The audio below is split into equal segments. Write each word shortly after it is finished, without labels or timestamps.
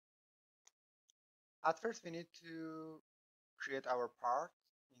At first, we need to create our part.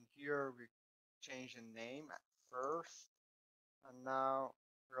 In here, we change the name at first, and now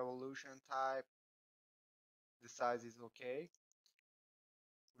revolution type. The size is okay.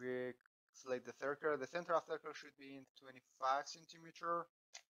 We select the circle. The center of the circle should be in 25 centimeter,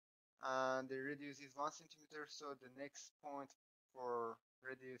 and the radius is 1 centimeter. So the next point for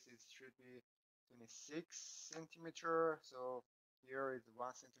radius should be 26 centimeter. So here is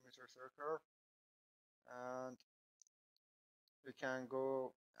 1 centimeter circle, and we can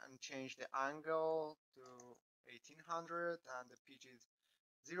go and change the angle to 1800, and the pitch is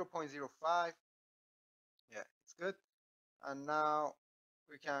 0.05. Yeah, it's good. And now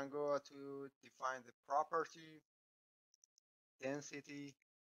we can go to define the property, density,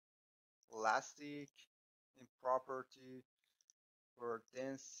 elastic. In property, for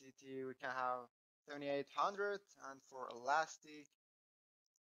density we can have 7800, and for elastic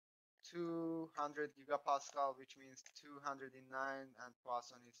 200 gigapascal, which means 209, and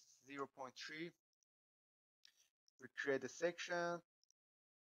Poisson is 0.3. We create a section,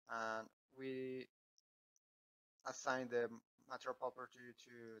 and we assign the material property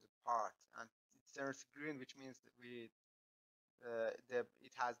to the part, and it turns green, which means that it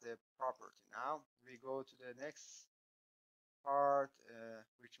has the property. Now we go to the next part,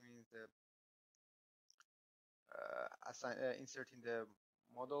 which means the inserting the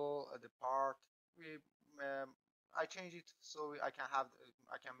model, the part. We I change it so I can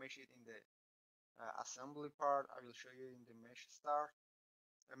mesh it in the assembly part. I will show you in the mesh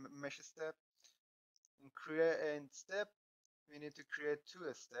step. In step, we need to create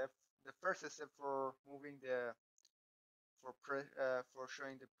two steps. The first step for moving for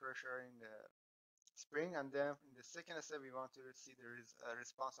showing the pressure in the spring, and then in the second step we want to see the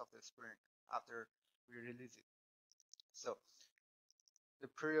response of the spring after we release it. So the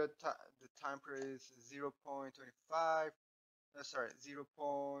time period is 0.25, sorry,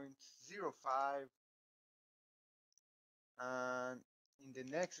 0.05, and in the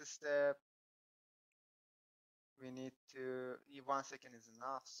next step we need to 1 second is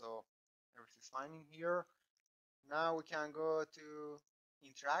enough, so everything's fine in here. Now we can go to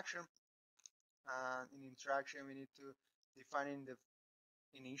interaction, and in interaction we need to define in the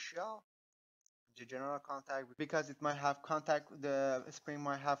initial the general contact, because it might have contact, the spring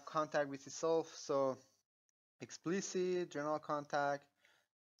might have contact with itself. So explicit general contact,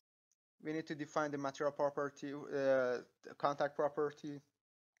 we need to define the material property, the contact property,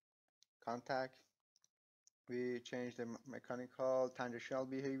 contact. We change the mechanical tangential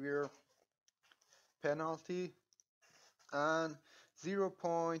behavior, penalty, and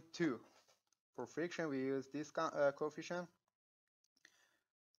 0.2 for friction. We use this coefficient,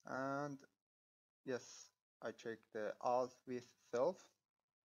 and yes, I check the alt with self.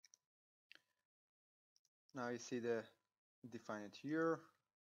 Now you see the define it here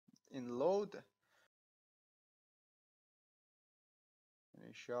in load,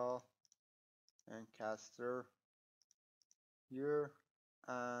 initial, and caster here,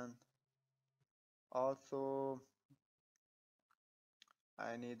 and also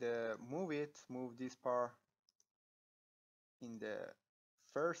I need to move this part in the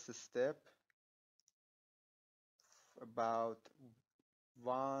first step about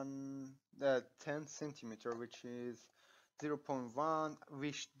 10 centimeter, which is 0.1,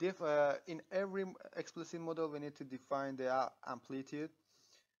 which in every explicit model we need to define the amplitude.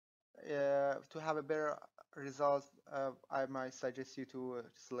 To have a better result, I might suggest you to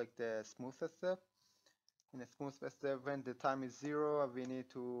select the smoothest step. In the smoothest step, when the time is 0, we need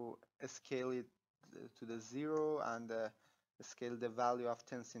to scale it to the 0 and scale the value of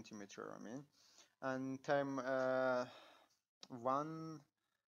 10 centimeter. And time 1,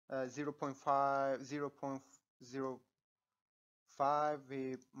 0.5, 0.05,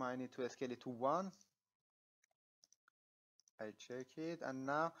 we might need to scale it to 1. I check it, and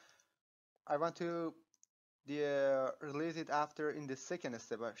now I want to release it after in the second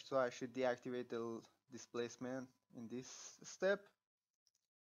step, so I should deactivate the displacement in this step.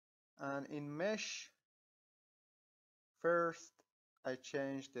 And in mesh, first I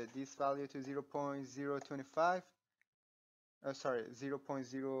changed this value to 0.025, sorry,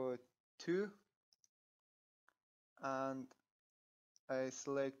 0.02, and I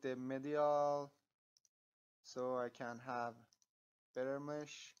select the medial so I can have better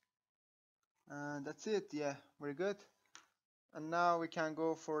mesh, and that's it. Yeah, very good. And now we can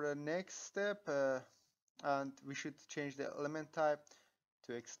go for the next step, and we should change the element type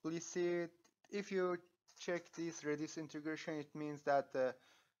to explicit. If you check this reduce integration, it means that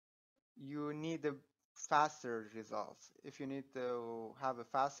you need a faster results. If you need to have a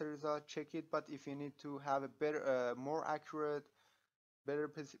faster result, check it. But if you need to have a better, more accurate, better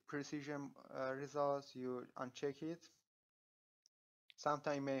precision results, you uncheck it.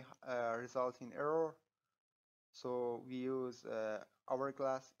 Sometimes it may result in error. So we use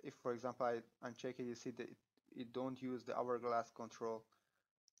hourglass. If, for example, I uncheck it, you see that it don't use the hourglass control.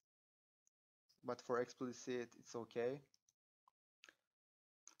 But for explicit, it's okay.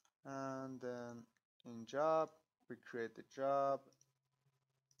 And then in job, we create the job.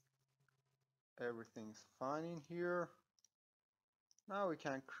 Everything's fine in here. Now we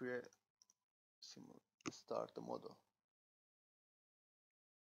can create, start the model.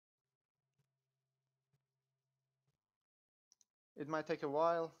 It might take a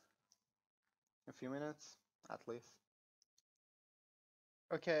while, a few minutes at least.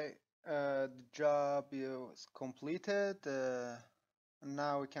 Okay, the job is completed.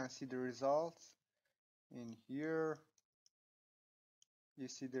 Now we can see the results in here. You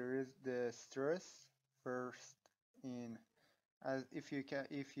see there is the stress first in, as if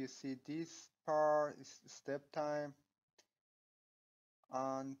you see this part is step time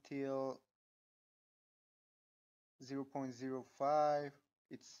until 0.05.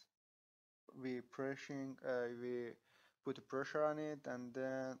 It's we put the pressure on it, and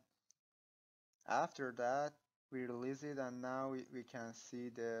then after that we release it, and now we can see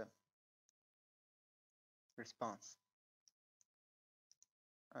the response,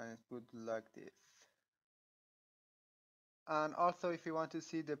 and it would like this. And also, if you want to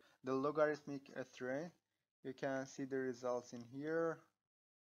see the logarithmic train, you can see the results in here.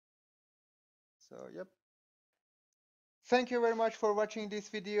 So yep, thank you very much for watching this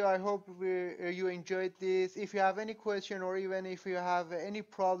video. I hope you enjoyed this. If you have any question, or even if you have any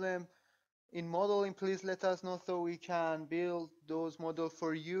problem in modeling, please let us know so we can build those models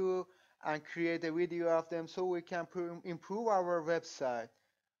for you and create a video of them so we can improve our website.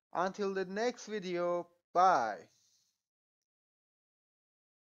 Until the next video, bye.